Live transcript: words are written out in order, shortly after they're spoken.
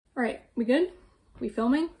All right, we good? We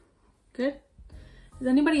filming? Good? Does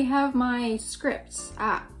anybody have my scripts?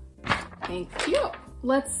 Ah, thank you.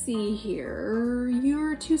 Let's see here.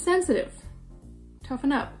 You're too sensitive.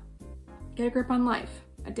 Toughen up. Get a grip on life.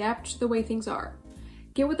 Adapt to the way things are.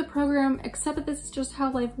 Get with the program, accept that this is just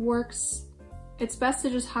how life works. It's best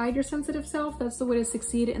to just hide your sensitive self. That's the way to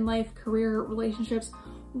succeed in life, career, relationships.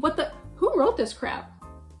 Who wrote this crap?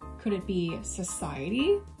 Could it be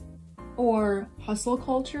society? Or hustle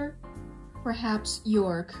culture? Perhaps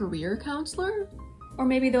your career counselor? Or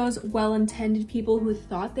maybe those well-intended people who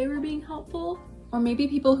thought they were being helpful? Or maybe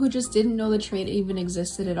people who just didn't know the trait even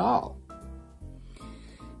existed at all.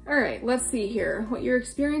 All right, let's see here. What you're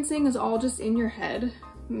experiencing is all just in your head.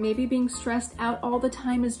 Maybe being stressed out all the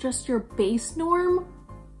time is just your base norm.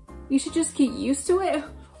 You should just get used to it.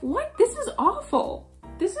 What? This is awful.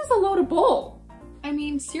 This is a load of bull. I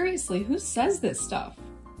mean, seriously, who says this stuff?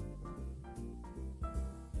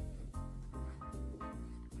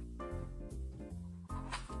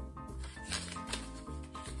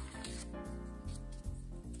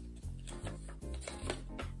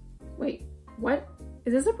 Wait, what?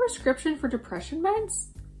 Is this a prescription for depression meds?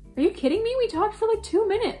 Are you kidding me? We talked for like 2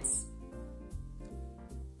 minutes.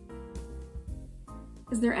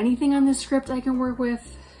 Is there anything on this script I can work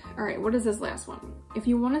with? All right, what is this last one? If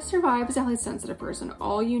you want to survive as a highly sensitive person,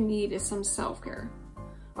 all you need is some self-care.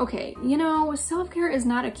 Okay, you know, self-care is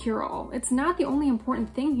not a cure-all. It's not the only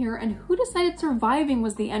important thing here, and who decided surviving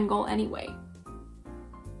was the end goal anyway?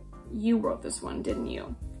 You wrote this one, didn't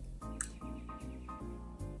you?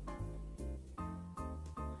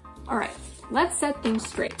 All right, let's set things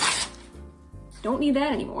straight. Don't need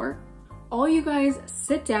that anymore. All you guys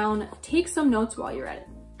sit down, take some notes while you're at it.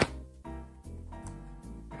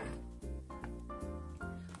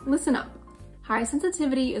 Listen up. High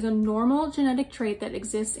sensitivity is a normal genetic trait that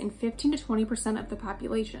exists in 15 to 20% of the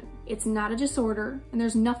population. It's not a disorder, and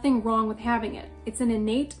there's nothing wrong with having it. It's an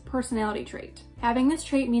innate personality trait. Having this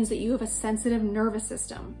trait means that you have a sensitive nervous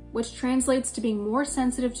system, which translates to being more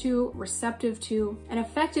sensitive to, receptive to, and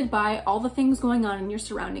affected by all the things going on in your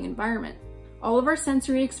surrounding environment. All of our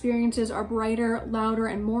sensory experiences are brighter, louder,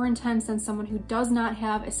 and more intense than someone who does not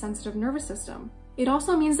have a sensitive nervous system. It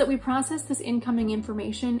also means that we process this incoming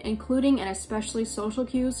information, including and especially social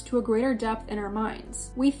cues, to a greater depth in our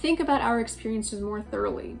minds. We think about our experiences more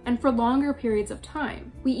thoroughly and for longer periods of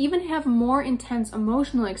time. We even have more intense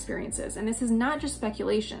emotional experiences, and this is not just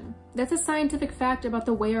speculation. That's a scientific fact about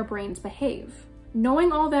the way our brains behave.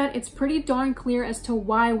 Knowing all that, it's pretty darn clear as to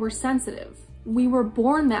why we're sensitive. We were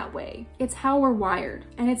born that way. It's how we're wired,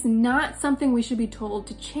 and it's not something we should be told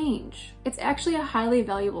to change. It's actually a highly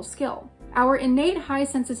valuable skill. Our innate high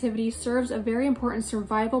sensitivity serves a very important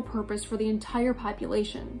survival purpose for the entire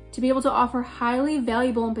population, to be able to offer highly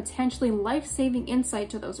valuable and potentially life-saving insight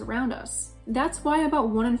to those around us. That's why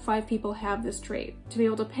about 1 in 5 people have this trait, to be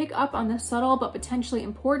able to pick up on the subtle but potentially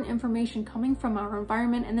important information coming from our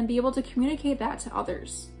environment and then be able to communicate that to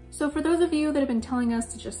others. So for those of you that have been telling us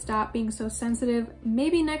to just stop being so sensitive,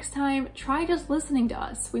 maybe next time try just listening to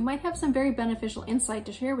us. We might have some very beneficial insight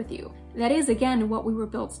to share with you. That is, again, what we were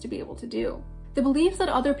built to be able to do. The beliefs that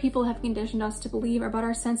other people have conditioned us to believe about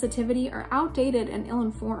our sensitivity are outdated and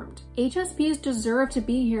ill-informed. HSPs deserve to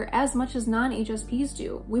be here as much as non-HSPs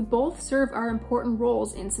do. We both serve our important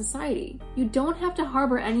roles in society. You don't have to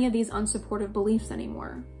harbor any of these unsupportive beliefs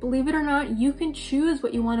anymore. Believe it or not, you can choose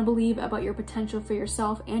what you want to believe about your potential for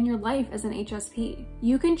yourself and your life as an HSP.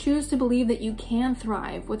 You can choose to believe that you can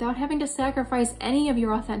thrive without having to sacrifice any of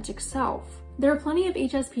your authentic self. There are plenty of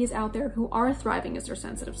HSPs out there who are thriving as their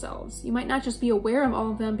sensitive selves. You might not just be aware of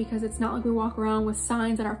all of them because it's not like we walk around with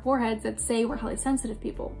signs on our foreheads that say we're highly sensitive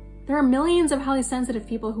people. There are millions of highly sensitive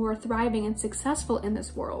people who are thriving and successful in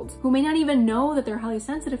this world, who may not even know that they're highly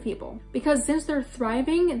sensitive people. Because since they're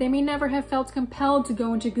thriving, they may never have felt compelled to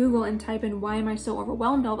go into Google and type in "why am I so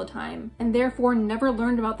overwhelmed all the time?" and therefore never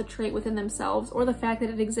learned about the trait within themselves or the fact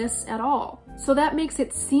that it exists at all. So that makes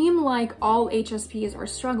it seem like all HSPs are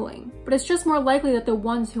struggling. But it's just more likely that the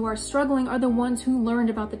ones who are struggling are the ones who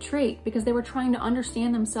learned about the trait because they were trying to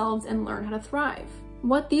understand themselves and learn how to thrive.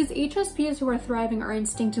 What these HSPs who are thriving are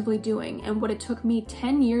instinctively doing, and what it took me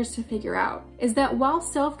 10 years to figure out, is that while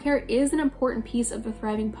self-care is an important piece of the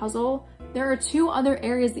thriving puzzle, there are 2 other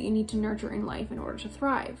areas that you need to nurture in life in order to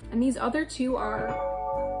thrive. And these other 2 are...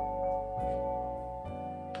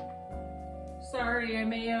 Sorry, I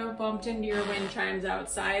may have bumped into your wind chimes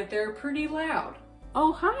outside. They're pretty loud.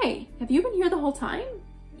 Oh, hi. Have you been here the whole time?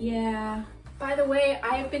 Yeah. By the way,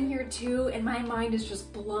 I've been here too, and my mind is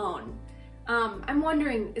just blown. I'm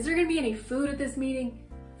wondering, is there gonna be any food at this meeting?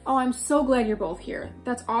 Oh, I'm so glad you're both here.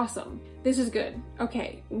 That's awesome. This is good.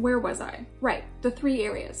 Okay, where was I? Right, the 3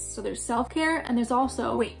 areas. So there's self-care and there's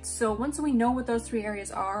also, wait, so once we know what those 3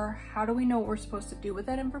 areas are, how do we know what we're supposed to do with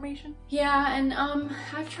that information? Yeah, and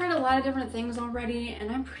I've tried a lot of different things already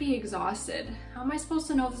and I'm pretty exhausted. How am I supposed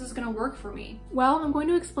to know this is gonna work for me? Well, I'm going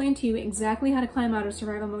to explain to you exactly how to climb out of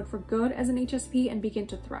survival mode for good as an HSP and begin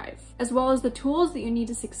to thrive, as well as the tools that you need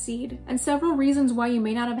to succeed, and several reasons why you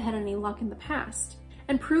may not have had any luck in the past.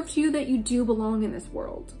 And prove to you that you do belong in this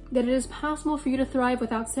world, that it is possible for you to thrive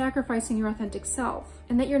without sacrificing your authentic self,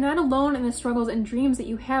 and that you're not alone in the struggles and dreams that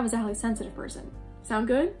you have as a highly sensitive person. Sound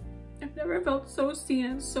good? I've never felt so seen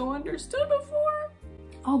and so understood before.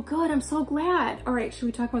 Oh good, I'm so glad. All right, should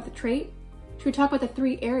we talk about the trait? Should we talk about the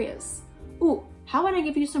 3 areas? Ooh, how about I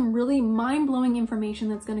give you some really mind-blowing information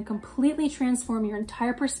that's gonna completely transform your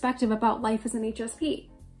entire perspective about life as an HSP.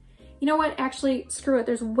 You know what, actually, screw it.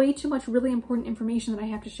 There's way too much really important information that I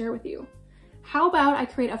have to share with you. How about I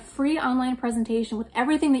create a free online presentation with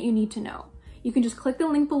everything that you need to know? You can just click the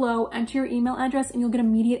link below, enter your email address, and you'll get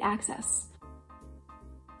immediate access.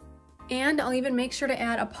 And I'll even make sure to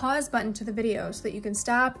add a pause button to the video so that you can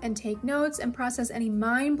stop and take notes and process any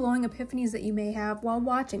mind-blowing epiphanies that you may have while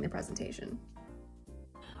watching the presentation.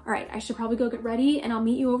 All right, I should probably go get ready and I'll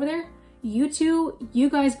meet you over there. You two,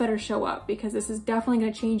 you guys better show up because this is definitely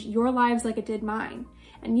gonna change your lives like it did mine.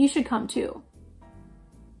 And you should come too.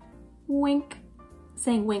 Wink.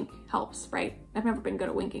 Saying wink helps, right? I've never been good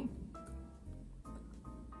at winking.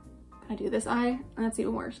 Can I do this eye? That's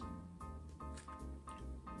even worse.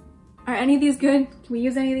 Are any of these good? Can we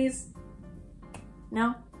use any of these?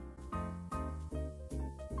 No?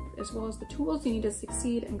 As well as the tools you need to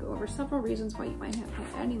succeed, and go over several reasons why you might have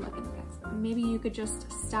had any luck in the past. Maybe you could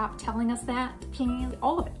just stop telling us that, please.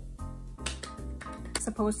 All of it.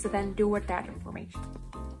 Supposed to then do with that information.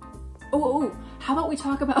 Oh, how about we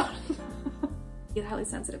talk about the highly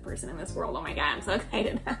sensitive person in this world? Oh my God, I'm so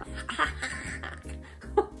excited.